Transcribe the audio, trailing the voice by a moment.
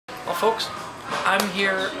Well, folks, I'm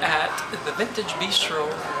here at the Vintage Bistro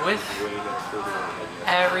with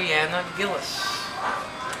Ariana Gillis.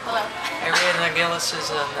 Hello. Ariana Gillis is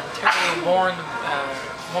an Ontario-born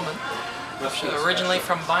woman, originally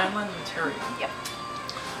from Vineland, Ontario. Yep.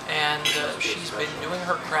 And she's been doing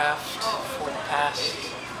her craft for the past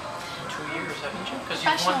 2 years, haven't you?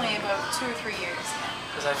 Professionally, about 2 or 3 years.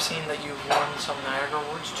 Because I've seen that you've won some Niagara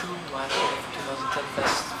Awards too, last year for 2010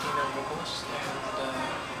 Best Female Vocalist and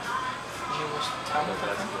Newest Talent,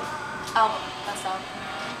 I think. Album, best album.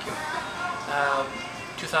 Thank you.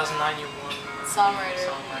 2009 you won Songwriter.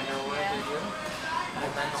 Award, did you? And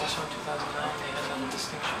then also in 2009 you had another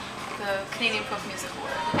distinction. The Canadian Folk Music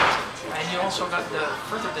Award. And you also got the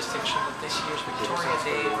further distinction with this year's Victoria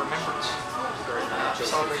Day Remembrance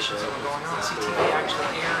celebrations that were going on. CTV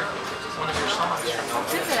actually aired one of your songs from that.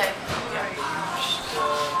 Did they? Yeah, they used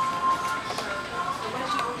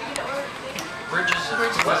Bridges of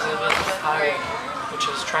Elizabeth Highway, which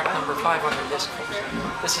is track number 5 on your disc, folks.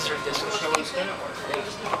 This is your disc.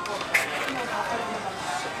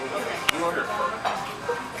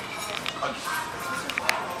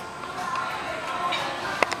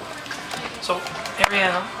 So,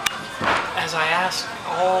 Ariana, as I ask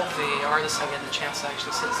all the artists I get the chance to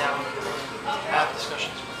actually sit down and have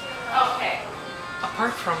discussions with,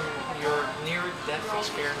 apart from your near-death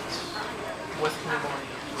experience with pneumonia,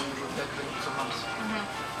 that been for months,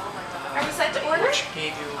 which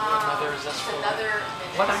gave you another zestful.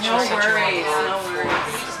 What actually set you on board for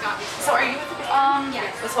music? So are you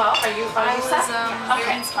as well? Are you? I was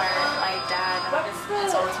very inspired. My dad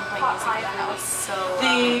has always been playing music in the house, so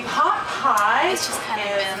The pot pie it's just kind of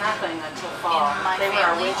is been nothing until in fall. my They were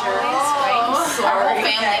our family winter. always, right? Oh, Our sorry. whole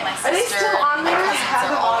family, my Are they sister, still on my there? cousins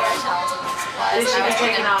are all very talented music-wise. They should I be was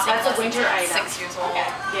taken off. That's a since winter I was item. 6 years old.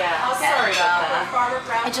 Yeah. Oh, sorry about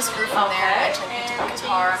that. It just grew from there. I took picked up a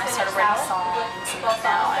guitar and I started writing songs, and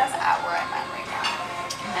now I'm at where I'm at right now.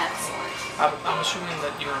 Excellent. I'm assuming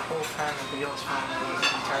that your whole fan of the Gillis family is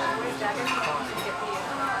entirely music and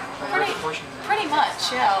Pretty much,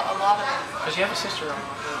 yeah, a lot of it. because you have a sister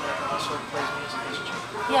that also plays music, doesn't she?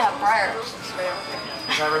 Yeah, Briar, which is right over here.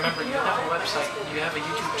 Because I remember you have a website, you have a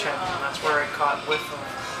YouTube channel, and that's where I caught with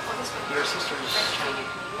your sister's channel.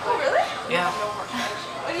 Oh, really? Yeah,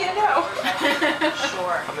 What do you know?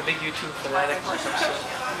 Sure. I'm a big YouTube fanatic myself. So.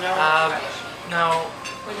 No. Now,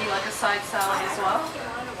 Would you like a side salad as well?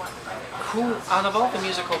 who, out of all the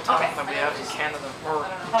musical talent that we have in Canada, or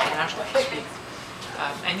internationally to speak,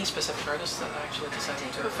 any specific artists that actually decided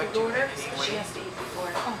to affect you in any way?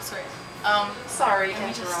 Oh, sorry. Sorry, Let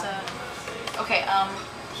me just, okay,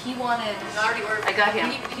 he wanted, I got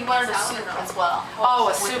him. he wanted a soup as well. Oh, a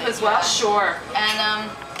with soup it, as well? yeah. Sure. And,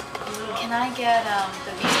 can I get,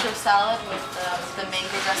 the bistro salad with the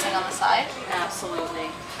mango dressing on the side? Absolutely.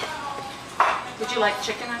 Would you like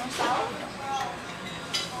chicken on your salad?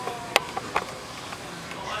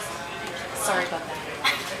 Sorry about that.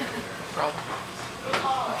 Problem.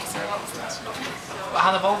 Okay, sorry, what was the question?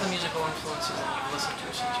 Out of all the musical influences that you've listened to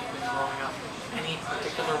since you've been growing up, any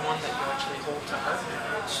particular one that you actually hold to heart in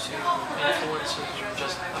regards to influences or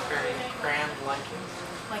just a very grand liking?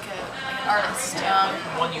 Like an artist.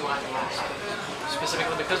 One you idolize,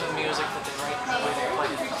 specifically because of the music that they write and the way they play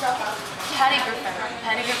it. Patty Griffin.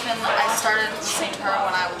 Patty Griffin, I started listening to her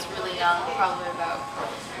when I was really young, probably about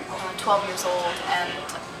 12 years old, and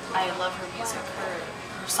I love her music. Her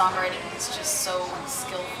songwriting is just so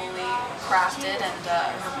skillfully crafted, and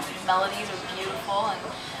her melodies are beautiful, and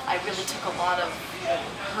I really took a lot of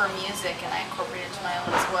her music and I incorporated it into my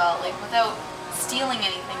own as well. Like, without stealing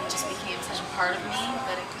anything, it just became such a part of me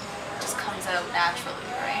that it just comes out naturally,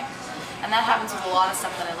 right? And that happens with a lot of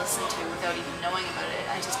stuff that I listen to without even knowing about it.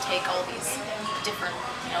 I just take all these different,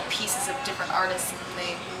 pieces of different artists, and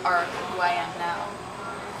they are who I am now.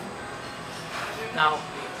 Now,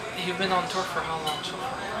 you've been on tour for how long so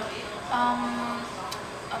far?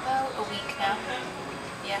 About a week now.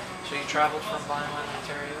 Yeah. So you traveled from Vineland,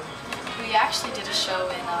 Ontario? We actually did a show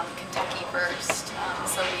in Kentucky first.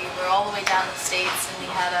 So we were all the way down to the States, and we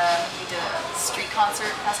did a street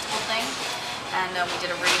concert festival thing, and we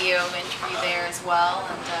did a radio interview there as well.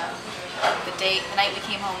 And the night we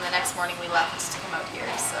came home, the next morning we left to come out here.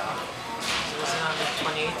 So. Was it on the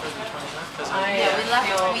 28th or the 29th? Yeah, we left.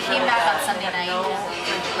 We came back on Sunday night, and we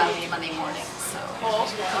left Monday morning. So.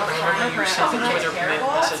 I remember you sent a Twitter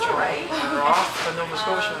message you're off to Nova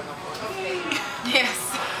Scotia. Yes.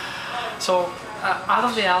 So, out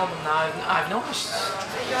of the album now, I've noticed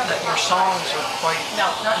that your songs are quite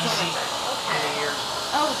easy in the ear.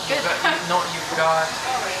 Oh, good. You've got,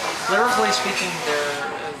 lyrically speaking,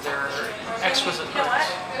 they're exquisite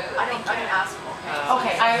lyrics.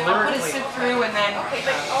 Okay, I'll put a lyrically, sip through and then...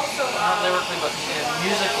 not lyrically, but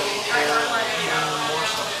musically, they're even more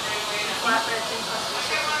so.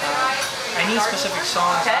 I need specific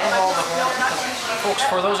songs. I don't know all the whole, folks,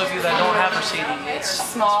 for those of you that don't have her CD, it's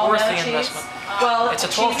worth the investment. Well, it's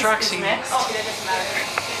a 12-track CD.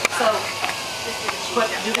 So,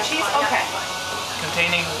 do the cheese? Okay.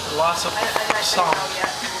 Containing lots of songs.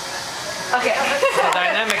 Okay. The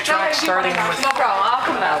dynamic track starting with no problem, I'll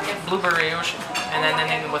come out. Blueberry Ocean, and then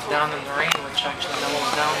ending with Down in the Rain, which actually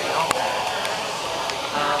mellows down the album.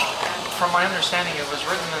 From my understanding, it was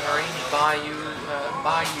written and arranged by you,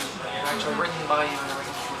 actually written by you and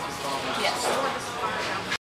arranged with your father. Yes.